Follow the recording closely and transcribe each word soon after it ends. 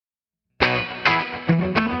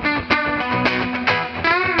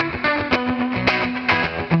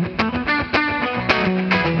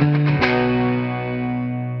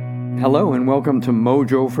welcome to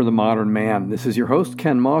Mojo for the Modern Man. This is your host,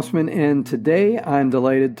 Ken Mossman, and today I'm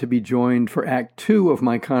delighted to be joined for Act 2 of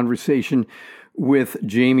my conversation with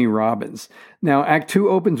Jamie Robbins. Now, Act 2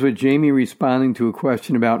 opens with Jamie responding to a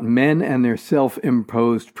question about men and their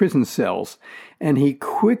self-imposed prison cells, and he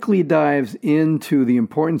quickly dives into the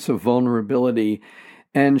importance of vulnerability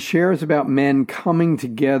and shares about men coming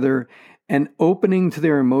together and opening to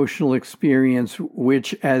their emotional experience,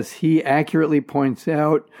 which, as he accurately points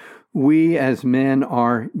out, we as men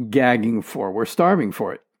are gagging for. We're starving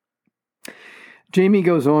for it. Jamie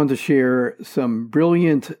goes on to share some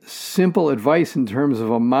brilliant, simple advice in terms of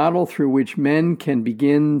a model through which men can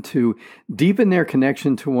begin to deepen their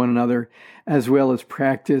connection to one another, as well as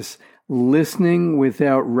practice listening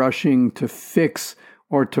without rushing to fix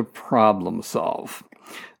or to problem solve.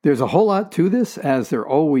 There's a whole lot to this, as there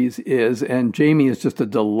always is, and Jamie is just a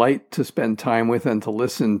delight to spend time with and to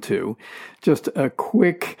listen to. Just a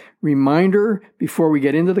quick reminder before we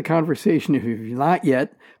get into the conversation, if you've not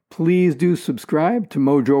yet, please do subscribe to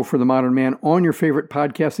Mojo for the Modern Man on your favorite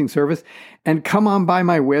podcasting service, and come on by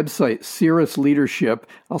my website, Cirrus Leadership.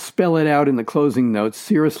 I'll spell it out in the closing notes,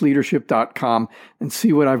 cirrusleadership.com, and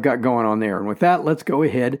see what I've got going on there. And with that, let's go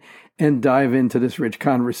ahead and dive into this rich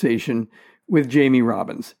conversation with Jamie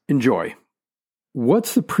Robbins. Enjoy.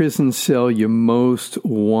 What's the prison cell you most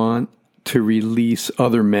want to release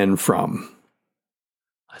other men from?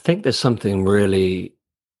 I think there's something really,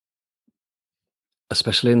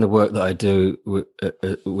 especially in the work that I do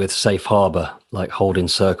with Safe Harbor, like holding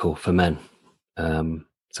circle for men.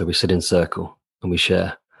 So we sit in circle and we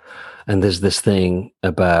share. And there's this thing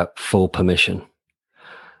about full permission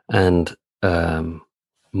and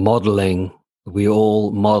modeling. We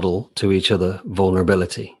all model to each other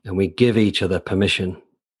vulnerability, and we give each other permission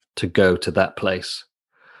to go to that place,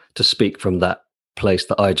 to speak from that place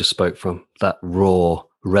that I just spoke from, that raw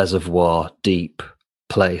reservoir, deep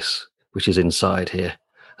place, which is inside here.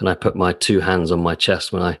 And I put my two hands on my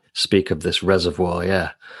chest when I speak of this reservoir.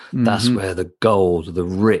 Yeah. Mm-hmm. That's where the gold, the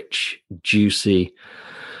rich, juicy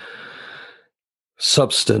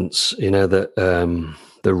substance, the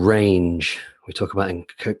range, we talk about in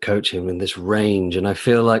coaching, and this range. And I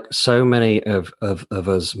feel like so many of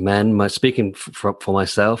us men, speaking for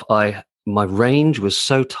myself, my range was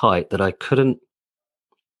so tight that I couldn't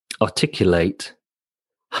articulate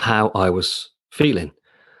how I was feeling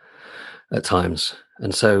at times.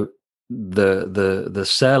 And so the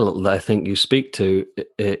cell that I think you speak to,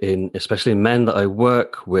 especially in men that I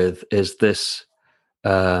work with, is this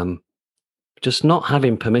just not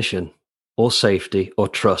having permission or safety or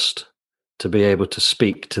trust to be able to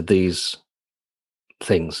speak to these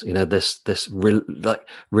things,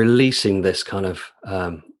 releasing this kind of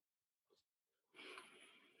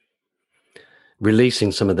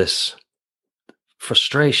releasing some of this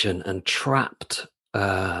frustration and trapped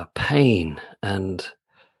pain and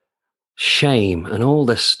shame and all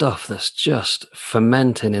this stuff that's just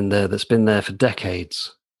fermenting in there, that's been there for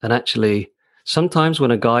decades. And actually, sometimes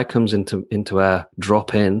when a guy comes into our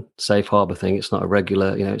drop-in Safe Harbor thing, it's not a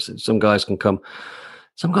regular, some guys can come.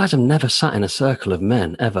 Some guys have never sat in a circle of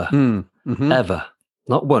men, ever, ever,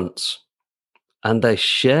 not once. And they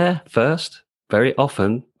share first, very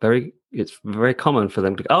often, it's very common for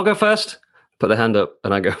them to, I'll go first, put their hand up,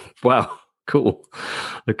 and I go, wow, cool.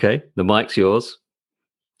 Okay, the mic's yours.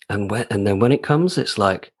 And then when it comes, it's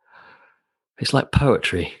like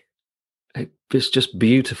poetry. It's just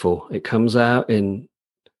beautiful. It comes out in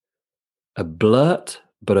a blurt,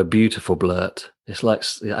 but a beautiful blurt. It's like,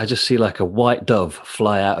 I just see like a white dove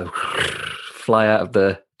fly out of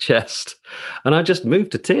the chest. And I just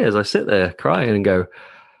move to tears. I sit there crying and go,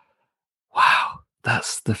 wow,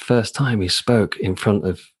 that's the first time he spoke in front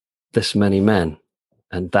of this many men.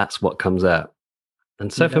 And that's what comes out.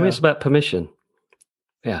 And so for me, it's about permission.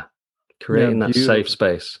 Yeah. Creating that safe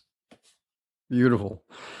space. Beautiful.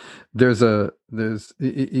 There's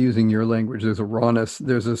using your language, there's a rawness,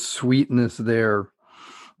 there's a sweetness there.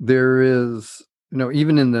 There is,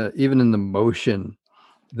 even in the motion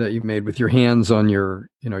that you made with your hands on your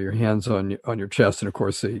hands on your chest. And of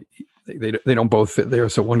course they don't both fit there.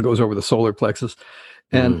 So one goes over the solar plexus.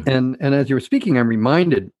 And as you were speaking, I'm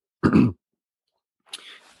reminded,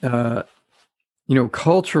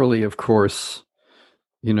 culturally, of course,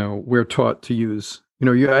 we're taught to use,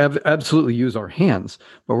 you absolutely use our hands,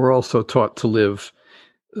 but we're also taught to live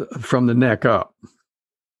from the neck up.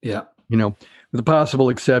 Yeah. With the possible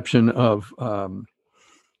exception of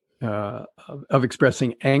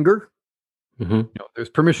expressing anger. Mm-hmm. There's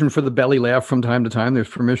permission for the belly laugh from time to time. There's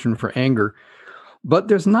permission for anger, but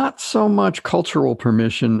there's not so much cultural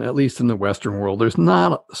permission, at least in the Western world. There's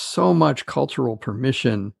not so much cultural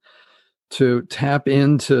permission to tap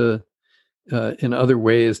into in other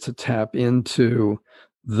ways, to tap into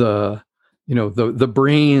the the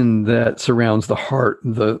brain that surrounds the heart,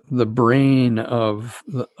 the brain of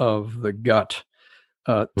the gut,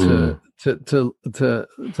 to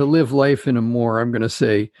live life in a more, I'm going to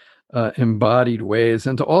say, embodied ways,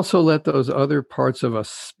 and to also let those other parts of us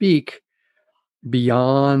speak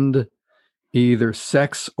beyond either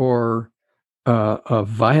sex or of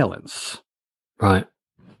violence. Right.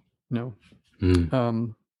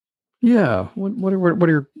 Yeah. What are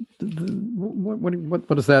your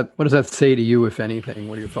what does that say to you, if anything?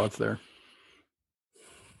 What are your thoughts there?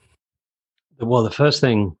 Well, the first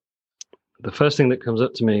thing that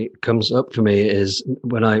comes up for me is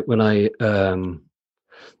when I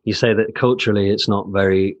you say that culturally it's not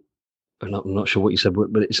very, I'm not sure what you said,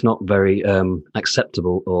 but it's not very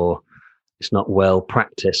acceptable, or it's not well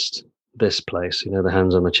practiced, this place, the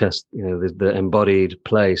hands on the chest, the embodied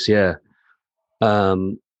place. Yeah.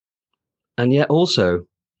 And yet also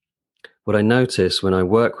what I notice when I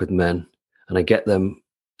work with men and I get them,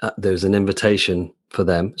 there's an invitation for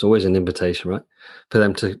them. It's always an invitation, right? For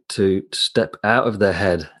them to step out of their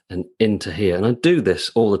head and into here. And I do this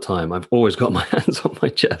all the time. I've always got my hands on my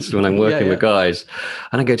chest when I'm working with guys.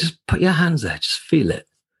 And I go, just put your hands there. Just feel it.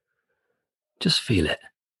 Just feel it.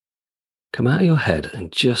 Come out of your head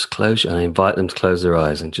and just close. And I invite them to close their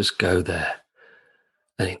eyes and just go there.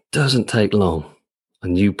 And it doesn't take long.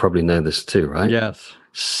 And you probably know this too, right? Yes.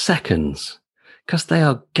 Seconds. Because they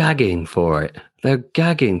are gagging for it. They're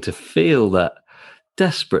gagging to feel that,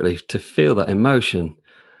 desperately to feel that emotion.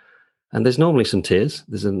 And there's normally some tears.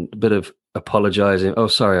 There's a bit of apologizing. Oh,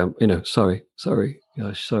 sorry, sorry.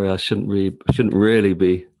 Sorry, I shouldn't really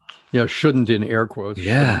be. Yeah, shouldn't in air quotes.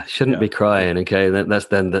 Yeah, shouldn't be crying. Okay, then there's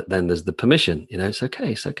the permission. It's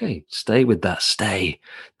okay. It's okay. Stay with that. Stay.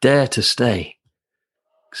 Dare to stay.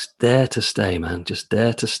 Dare to stay, man. Just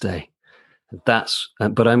dare to stay. But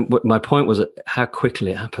my point was how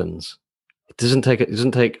quickly it happens. It doesn't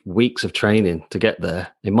take weeks of training to get there.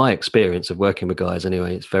 In my experience of working with guys,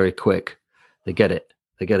 anyway, it's very quick. They get it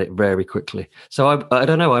very quickly. So I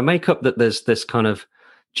don't know. I make up that there's this kind of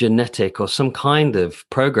genetic or some kind of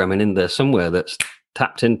programming in there somewhere that's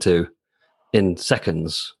tapped into in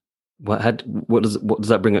seconds. What does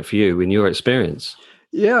that bring up for you in your experience?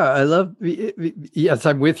 Yeah, I love. Yes,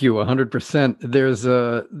 I'm with you 100%. There's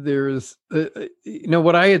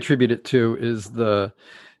what I attribute it to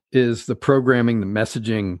is the programming, the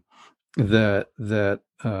messaging that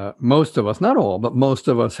most of us, not all, but most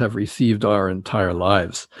of us have received our entire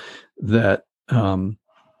lives. That I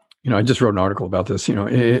just wrote an article about this.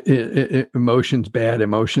 Emotions bad,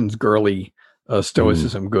 emotions girly,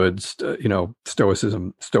 stoicism good.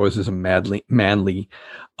 Stoicism manly.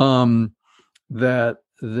 That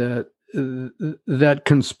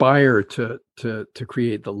conspire to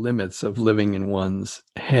create the limits of living in one's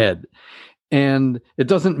head, and it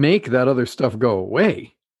doesn't make that other stuff go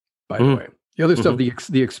away. By the way, the other stuff,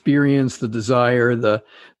 the experience, the desire, the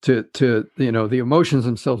emotions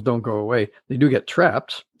themselves don't go away. They do get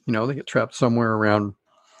trapped. They get trapped somewhere around,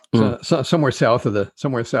 somewhere south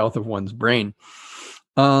of one's brain.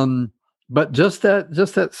 But just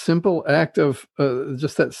that simple act of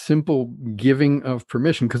just that simple giving of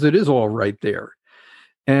permission, because it is all right there,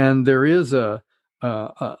 and there is a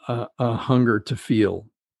hunger to feel,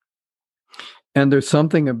 and there's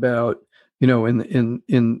something about in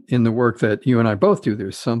the work that you and I both do.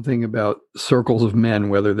 There's something about circles of men,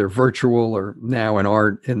 whether they're virtual or now in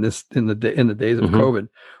art in the days of COVID,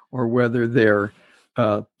 or whether they're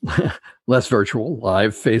less virtual,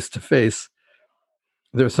 live, face to face.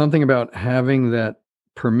 There's something about having that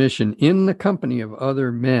permission in the company of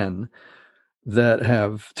other men that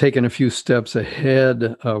have taken a few steps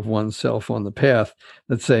ahead of oneself on the path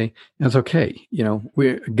that say, it's okay.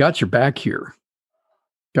 We got your back here.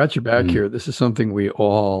 Here. This is something we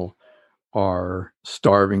all are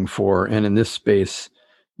starving for. And in this space,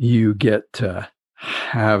 you get to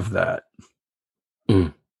have that.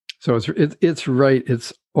 So it's right.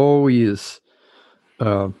 It's always,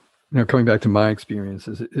 coming back to my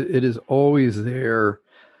experiences, it is always there,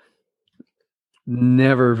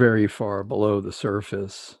 never very far below the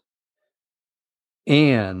surface.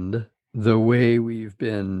 And the way we've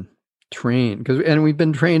been trained, and we've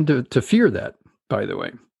been trained to fear that, by the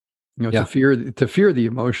way, to fear the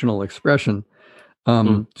emotional expression,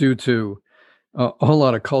 due to a whole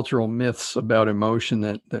lot of cultural myths about emotion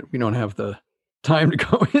that we don't have the time to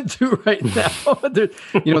go into right now.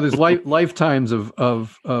 There's lifetimes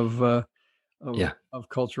of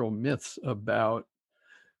cultural myths about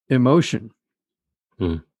emotion.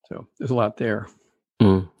 So there's a lot there.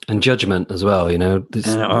 And judgment as well,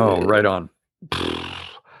 Right on.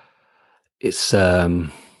 It's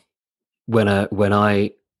when I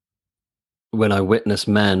witness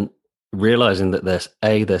men realizing that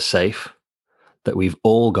they're safe, that we've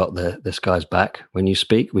all got this guy's back. When you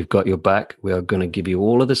speak, we've got your back. We are going to give you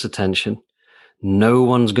all of this attention. No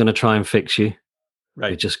one's going to try and fix you.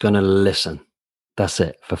 Right. We're just going to listen. That's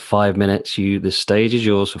it. For 5 minutes, the stage is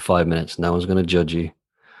yours for 5 minutes. No one's going to judge you.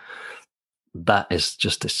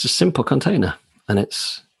 It's a simple container, and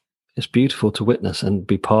it's beautiful to witness and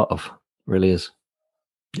be part of. It really is.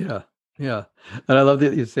 Yeah. Yeah. And I love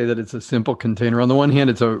that you say that it's a simple container. On the one hand,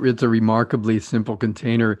 it's a remarkably simple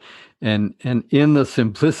container. And in the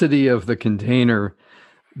simplicity of the container,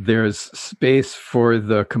 there's space for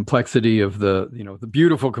the complexity of the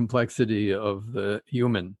beautiful complexity of the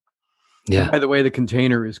human. Yeah. And by the way, the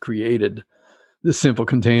container is created. This simple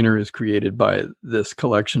container is created by this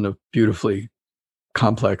collection of beautifully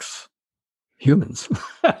complex humans.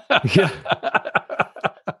 Yeah.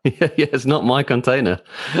 Yeah, it's not my container.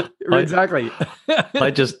 Exactly. I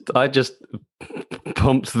just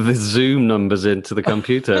pumped the Zoom numbers into the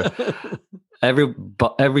computer.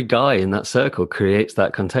 Every guy in that circle creates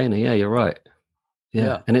that container. Yeah, you're right.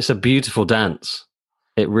 Yeah. And it's a beautiful dance.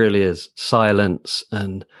 It really is. Silence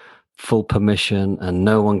and full permission, and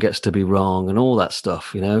no one gets to be wrong, and all that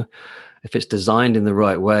stuff. If it's designed in the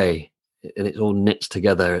right way and it all knits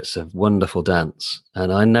together, it's a wonderful dance.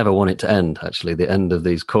 And I never want it to end. Actually, the end of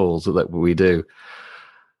these calls that we do,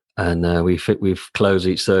 and we've closed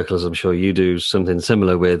each circle, as I'm sure you do, something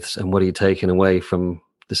similar with. And what are you taking away from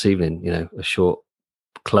this evening? A short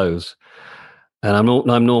close. And I'm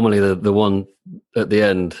normally the one at the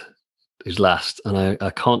end who's last, and I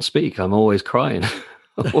can't speak. I'm always crying.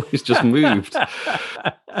 I'm always just moved.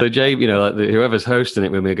 So Jamie, whoever's hosting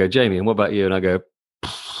it with me, I go, Jamie, and what about you? And I go,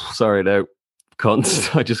 sorry, no,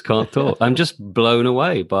 I just can't talk. I'm just blown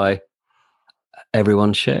away by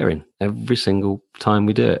everyone sharing every single time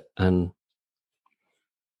we do it. And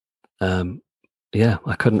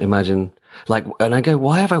I couldn't imagine, and I go,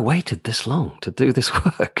 why have I waited this long to do this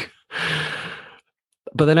work?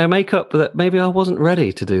 But then I make up that maybe I wasn't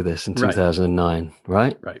ready to do this in 2009,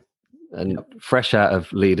 right? Right. And fresh out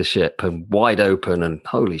of leadership and wide open, and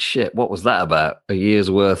holy shit, what was that about? A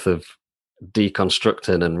year's worth of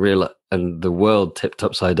deconstructing and the world tipped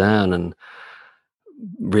upside down, and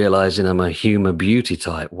realizing I'm a humor beauty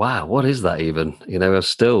type. Wow, what is that even? I'm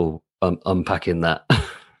still unpacking that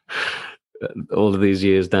all of these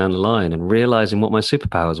years down the line, and realizing what my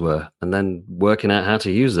superpowers were, and then working out how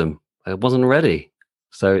to use them. I wasn't ready.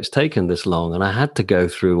 So it's taken this long, and I had to go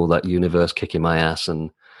through all that universe kicking my ass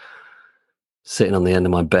and sitting on the end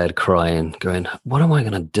of my bed crying, going, what am I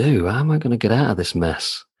going to do? How am I going to get out of this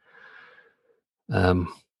mess?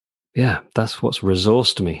 That's what's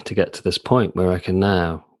resourced me to get to this point where I can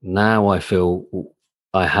now I feel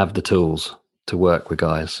I have the tools to work with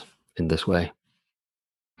guys in this way.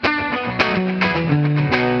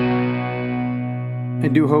 I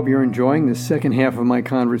do hope you're enjoying the second half of my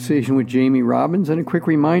conversation with Jamie Robbins. And a quick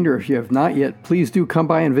reminder, if you have not yet, please do come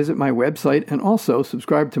by and visit my website, and also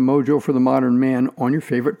subscribe to Mojo for the Modern Man on your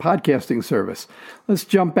favorite podcasting service. Let's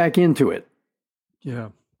jump back into it. Yeah.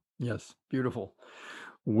 Yes. Beautiful.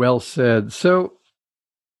 Well said. So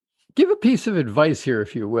give a piece of advice here,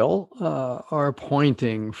 if you will, or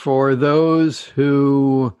pointing for those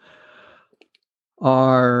who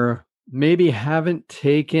are maybe haven't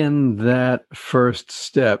taken that first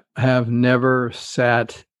step, have never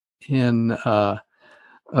sat in a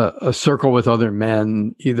circle with other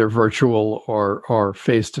men, either virtual or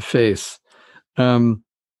face-to-face.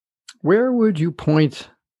 Where would you point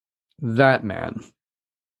that man?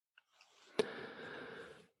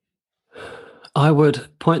 I would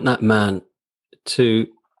point that man to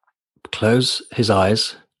close his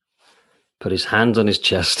eyes, put his hands on his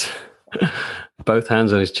chest, both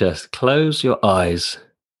hands on his chest. Close your eyes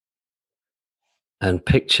and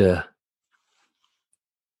picture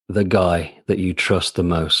the guy that you trust the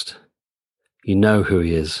most. You know who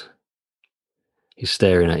he is. He's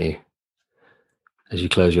staring at you as you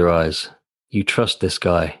close your eyes. You trust this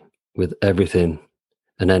guy with everything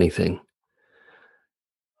and anything.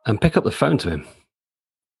 And pick up the phone to him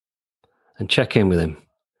and check in with him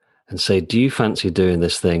and say, do you fancy doing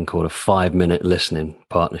this thing called a 5-minute listening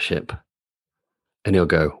partnership? And he'll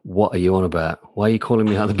go, what are you on about? Why are you calling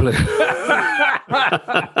me out of the blue?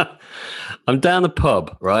 I'm down the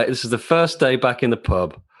pub, right? This is the first day back in the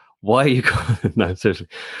pub. Why are you calling? No, seriously.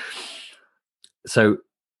 So,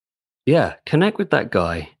 yeah, connect with that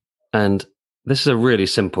guy. And this is a really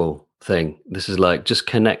simple thing. This is like just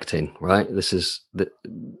connecting, right? This is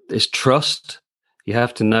it's trust. You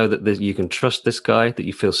have to know that you can trust this guy, that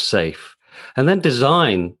you feel safe, and then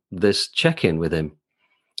design this check-in with him.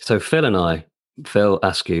 So Phil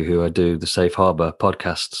Askew, who I do the Safe Harbor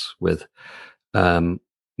podcasts with,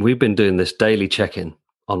 we've been doing this daily check-in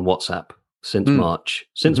on WhatsApp since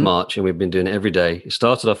March, and we've been doing it every day. It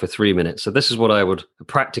started off with 3 minutes. So this is what a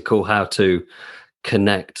practical how to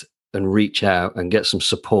connect and reach out and get some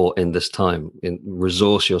support in this time, in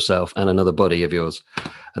resource yourself and another buddy of yours.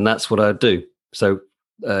 And that's what I do. So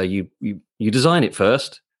you design it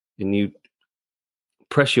first, and you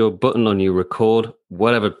press your button on your record,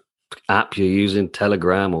 whatever app you're using,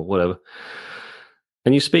 Telegram or whatever,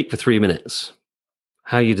 and you speak for 3 minutes.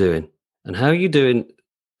 How are you doing? And how are you doing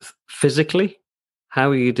physically? How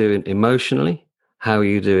are you doing emotionally? How are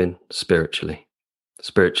you doing spiritually?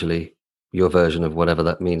 Spiritually, your version of whatever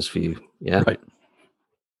that means for you. Yeah. Right.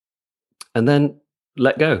 And then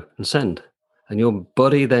let go and send. And your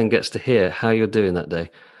buddy then gets to hear how you're doing that day.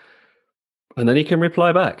 And then he can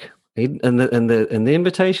reply back. And the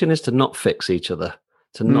invitation is to not fix each other,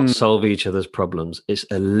 to not solve each other's problems. It's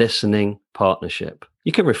a listening partnership.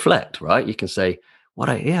 You can reflect, right? You can say,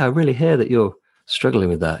 I really hear that you're struggling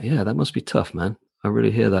with that. Yeah, that must be tough, man. I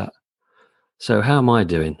really hear that. So how am I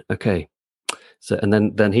doing? Okay. So,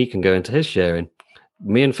 and then he can go into his sharing.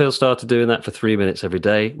 Me and Phil started doing that for 3 minutes every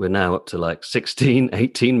day. We're now up to like 16,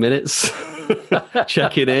 18 minutes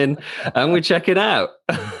checking in, and we check it out.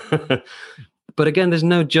 But again, there's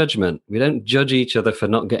no judgment. We don't judge each other for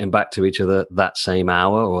not getting back to each other that same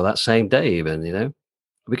hour or that same day even,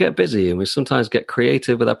 We get busy and we sometimes get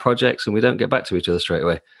creative with our projects and we don't get back to each other straight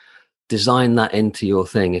away. Design that into your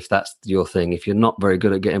thing if that's your thing. If you're not very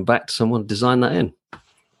good at getting back to someone, design that in.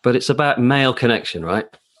 But it's about male connection, right?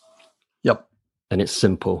 Yep. And it's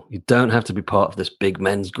simple. You don't have to be part of this big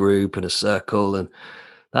men's group and a circle, and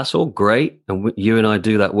that's all great. And you and I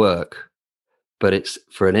do that work, but it's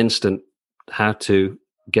for an instant how to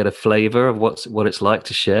get a flavor of what it's like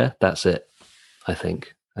to share. That's it, I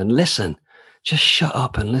think. And listen, just shut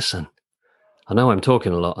up and listen. I know I'm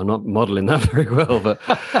talking a lot. I'm not modeling that very well, but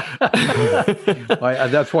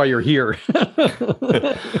that's why you're here.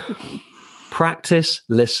 Practice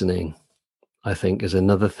listening, I think, is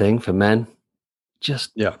another thing for men.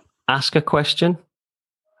 Just ask a question.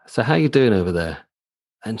 So how you doing over there?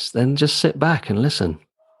 And then just sit back and listen.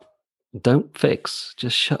 Don't fix.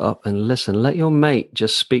 Just shut up and listen. Let your mate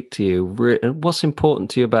just speak to you. What's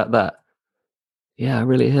important to you about that? Yeah, I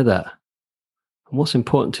really hear that. And what's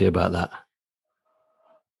important to you about that?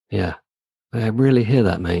 Yeah, I really hear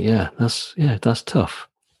that, mate. Yeah, that's tough.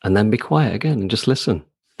 And then be quiet again and just listen.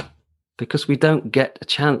 Because we don't get a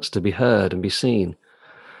chance to be heard and be seen.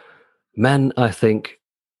 Men, I think,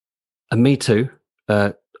 and me too,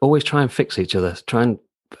 always try and fix each other, try and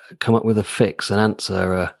come up with a fix, an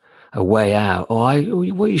answer, a way out.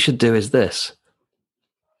 What you should do is this.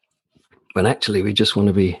 When actually we just want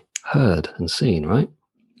to be heard and seen, right?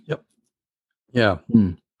 Yep. Yeah.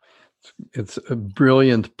 It's a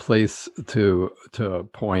brilliant place to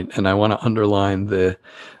point, and I want to underline the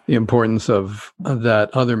importance of that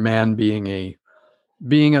other man being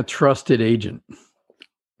a trusted agent.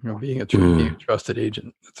 Being a trusted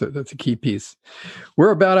agent. That's a key piece. We're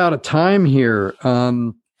about out of time here.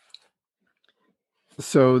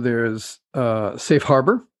 So there's Safe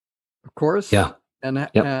Harbor, of course. Yeah. And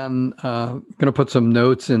going to put some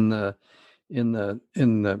notes in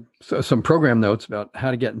some program notes about how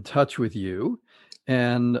to get in touch with you,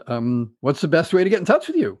 and what's the best way to get in touch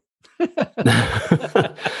with you.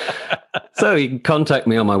 So you can contact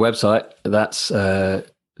me on my website. That's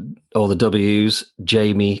all the W's,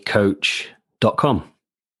 jamiecoach.com.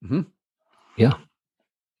 Yeah.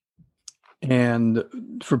 And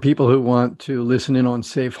for people who want to listen in on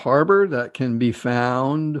Safe Harbor, that can be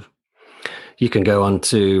found. You can go on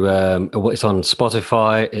to it's on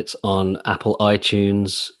Spotify, it's on Apple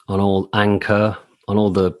iTunes, on all Anchor, on all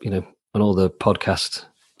the podcast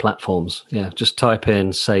platforms. Yeah, just type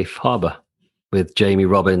in Safe Harbor with Jamie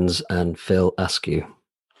Robbins and Phil Askew.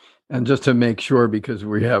 And just to make sure, because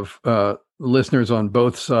we have listeners on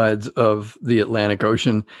both sides of the Atlantic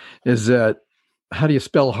Ocean, is that how do you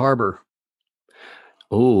spell harbor?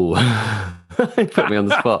 Oh, put me on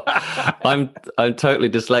the spot. I'm totally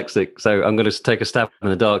dyslexic, so I'm going to take a stab in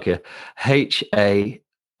the dark here. Harbour.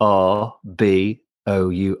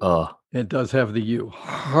 It does have the U.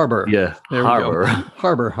 Harbor. Yeah, there harbor.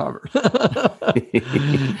 Harbor.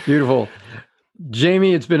 Beautiful.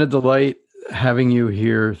 Jamie, it's been a delight having you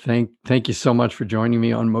here. Thank you so much for joining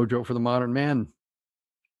me on Mojo for the Modern Man.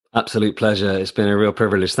 Absolute pleasure. It's been a real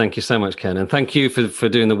privilege. Thank you so much, Ken, and thank you for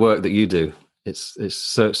doing the work that you do. It's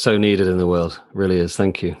so needed in the world. It really is.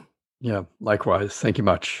 Thank you. Yeah, likewise. Thank you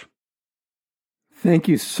much. Thank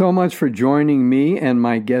you so much for joining me and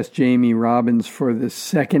my guest, Jamie Robbins, for the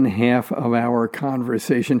second half of our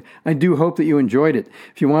conversation. I do hope that you enjoyed it.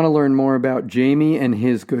 If you want to learn more about Jamie and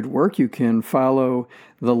his good work, you can follow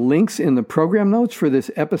the links in the program notes for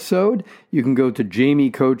this episode. You can go to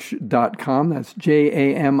jamiecoach.com. That's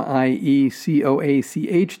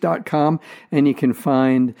JAMIECOACH.com. And you can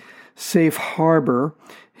find Safe Harbor,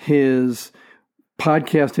 his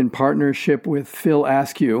podcast in partnership with Phil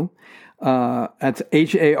Askew. That's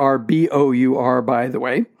HARBOUR, by the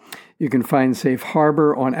way. You can find Safe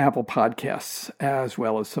Harbor on Apple Podcasts, as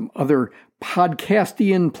well as some other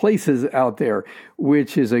podcastian places out there,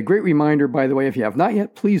 which is a great reminder, by the way, if you have not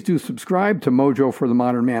yet, please do subscribe to Mojo for the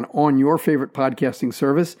Modern Man on your favorite podcasting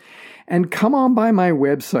service. And come on by my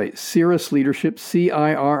website, Cirrus Leadership,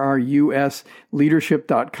 CIRRUS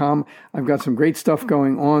leadership.com. I've got some great stuff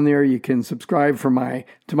going on there. You can subscribe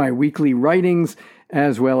to my weekly writings,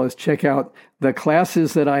 as well as check out the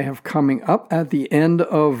classes that I have coming up at the end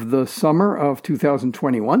of the summer of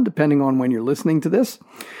 2021, depending on when you're listening to this.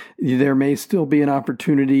 There may still be an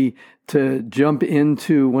opportunity to jump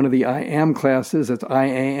into one of the I Am classes. That's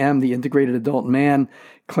IAM, the Integrated Adult Man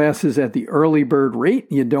classes at the early bird rate.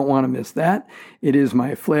 You don't want to miss that. It is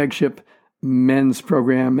my flagship men's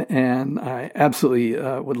program, and I absolutely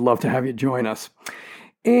would love to have you join us.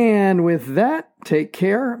 And with that, take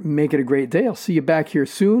care. Make it a great day. I'll see you back here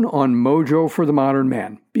soon on Mojo for the Modern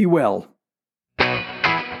Man. Be well.